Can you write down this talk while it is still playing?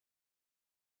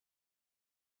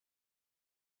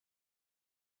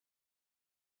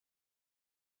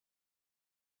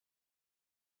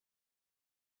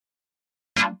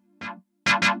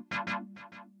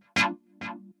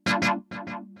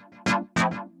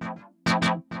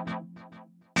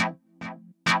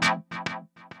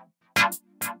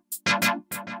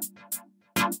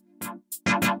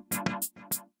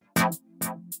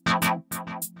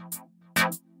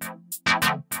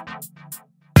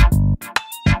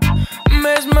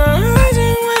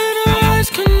Mesmerizing when our eyes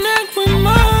connect with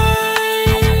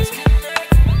mine,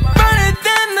 brighter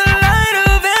than the light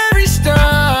of every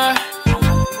star.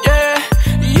 Yeah,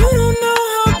 you don't know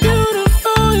how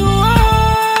beautiful you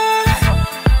are.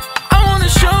 I wanna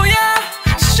show ya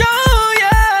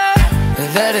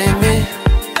that ain't me,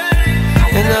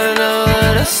 and I don't know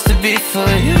what else to be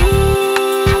for you.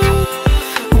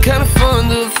 I'm kinda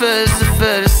fond of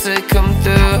the say come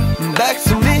through. Back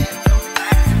to me.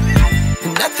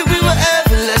 Not that we were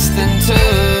ever less than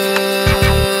two.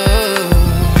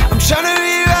 I'm trying to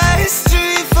rewrite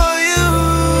history for you.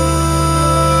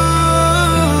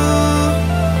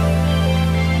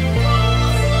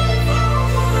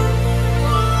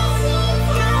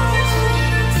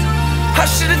 I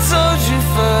should've told you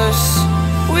first,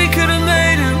 we could've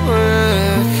made it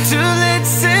work. Too late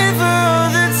to savor all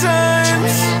the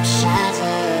times.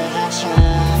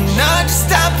 Now I just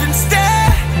stop and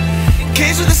stare,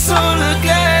 cage with a solar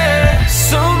glare.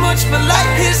 So much my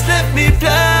light has left me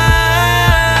blind.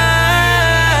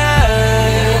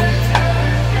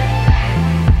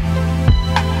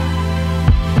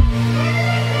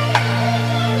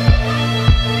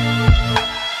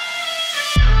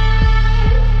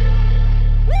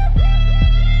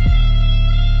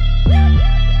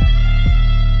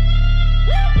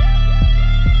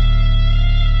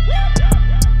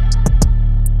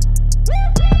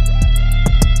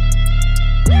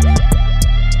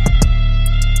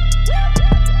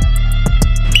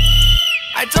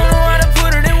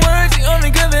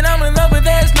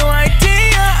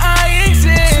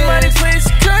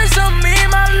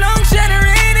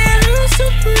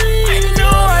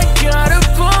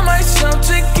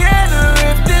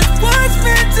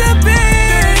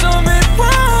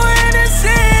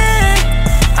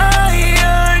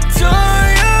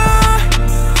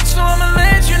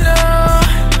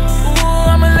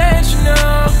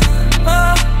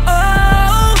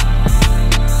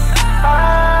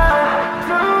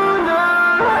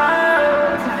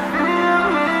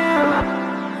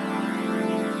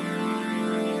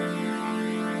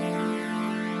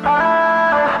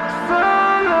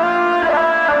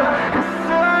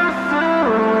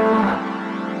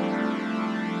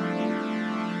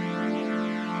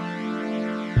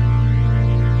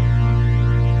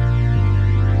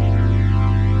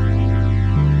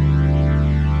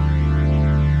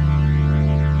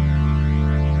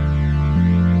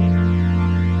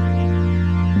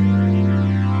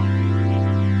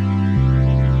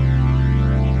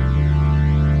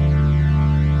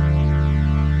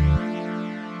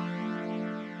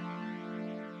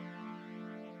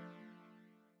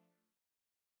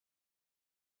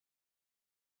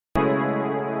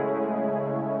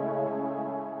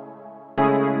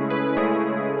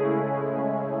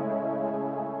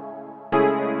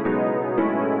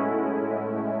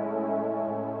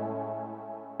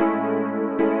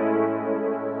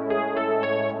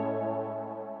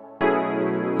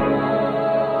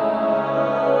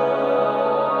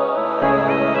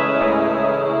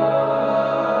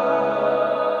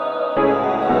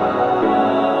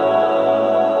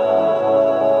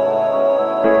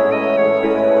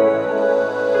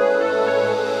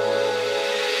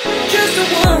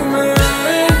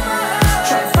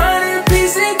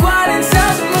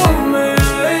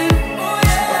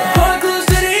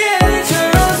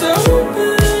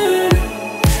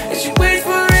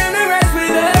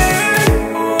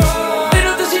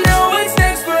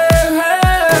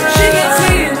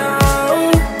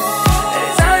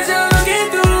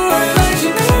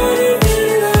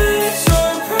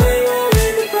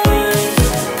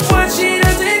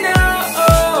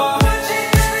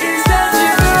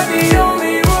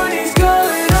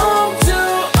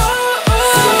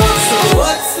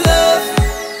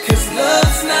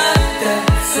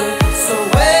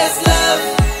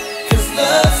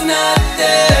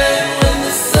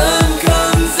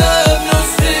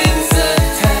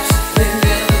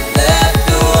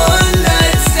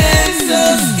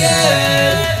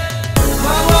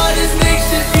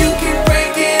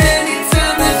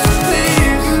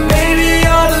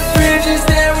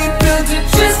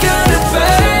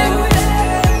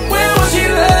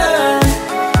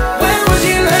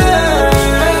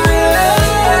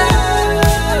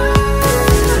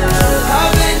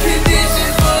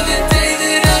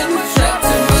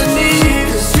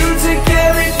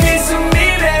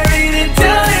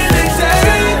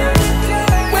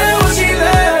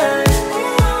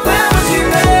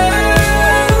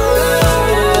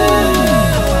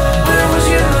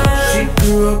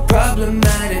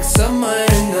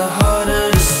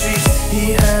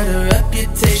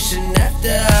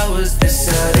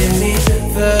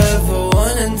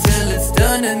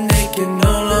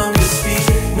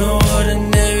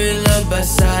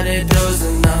 decided those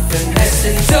are nothing. At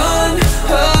the dawn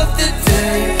of the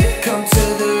day, come to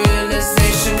the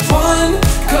realization, one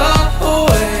call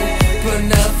away, but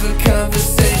not for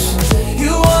conversation.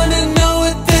 You wanna know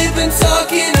what they've been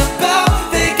talking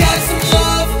about? They got some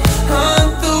love on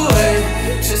the way.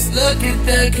 Just look at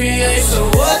the creation. So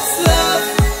what's love?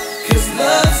 'Cause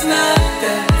love's not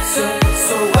there.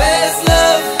 So where's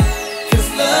love? 'Cause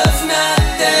love's not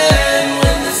there. And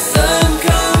when the sun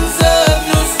comes up,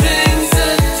 no strings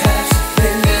attached.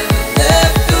 They never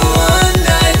left the one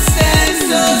night stand.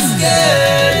 So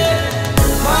scared.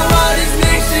 My heart is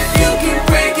makeshift, you can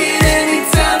break it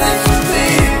anytime that you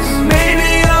please. Maybe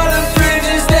all the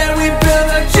bridges that we built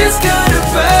are just gonna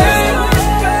burn.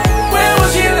 Where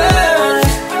was you learn?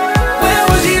 Where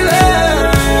was you learn?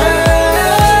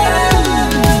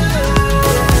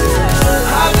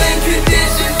 I've been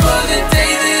conditioned for the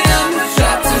day that I'm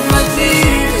dropped to my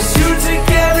knees. You took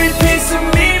every piece of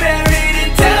me, buried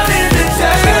it down in the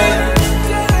dirt.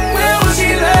 Where was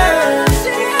you learn?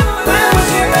 Where was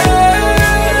you learn?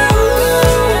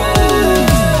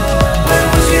 Where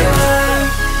was you learn?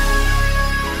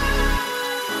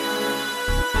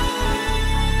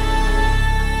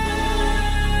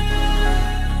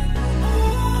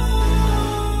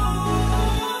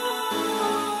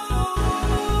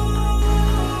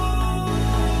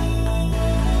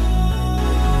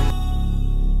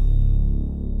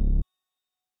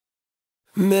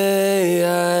 May I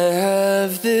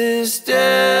have this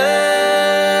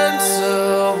dance, so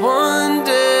one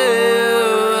day you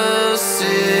will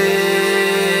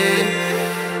see.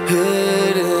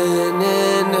 Hidden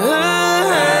in her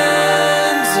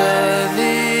hands are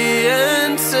the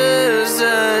answers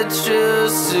that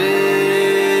you'll see.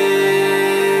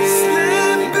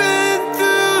 Slipping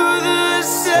through the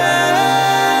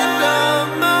sand on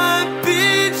my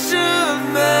beach of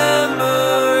memories.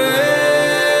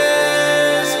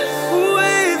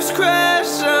 Waves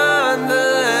crash on the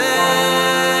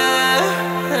land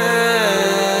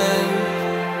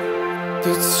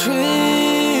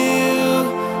between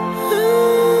you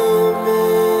and me.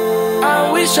 I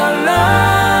wish our love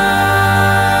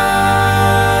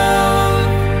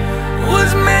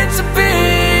was meant to be.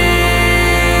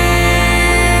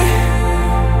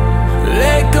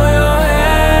 Let go your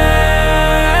hand,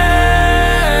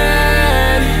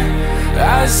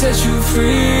 I set you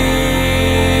free.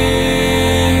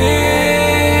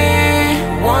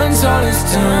 Once all is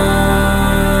done,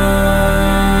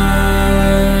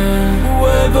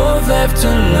 we're both left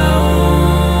alone.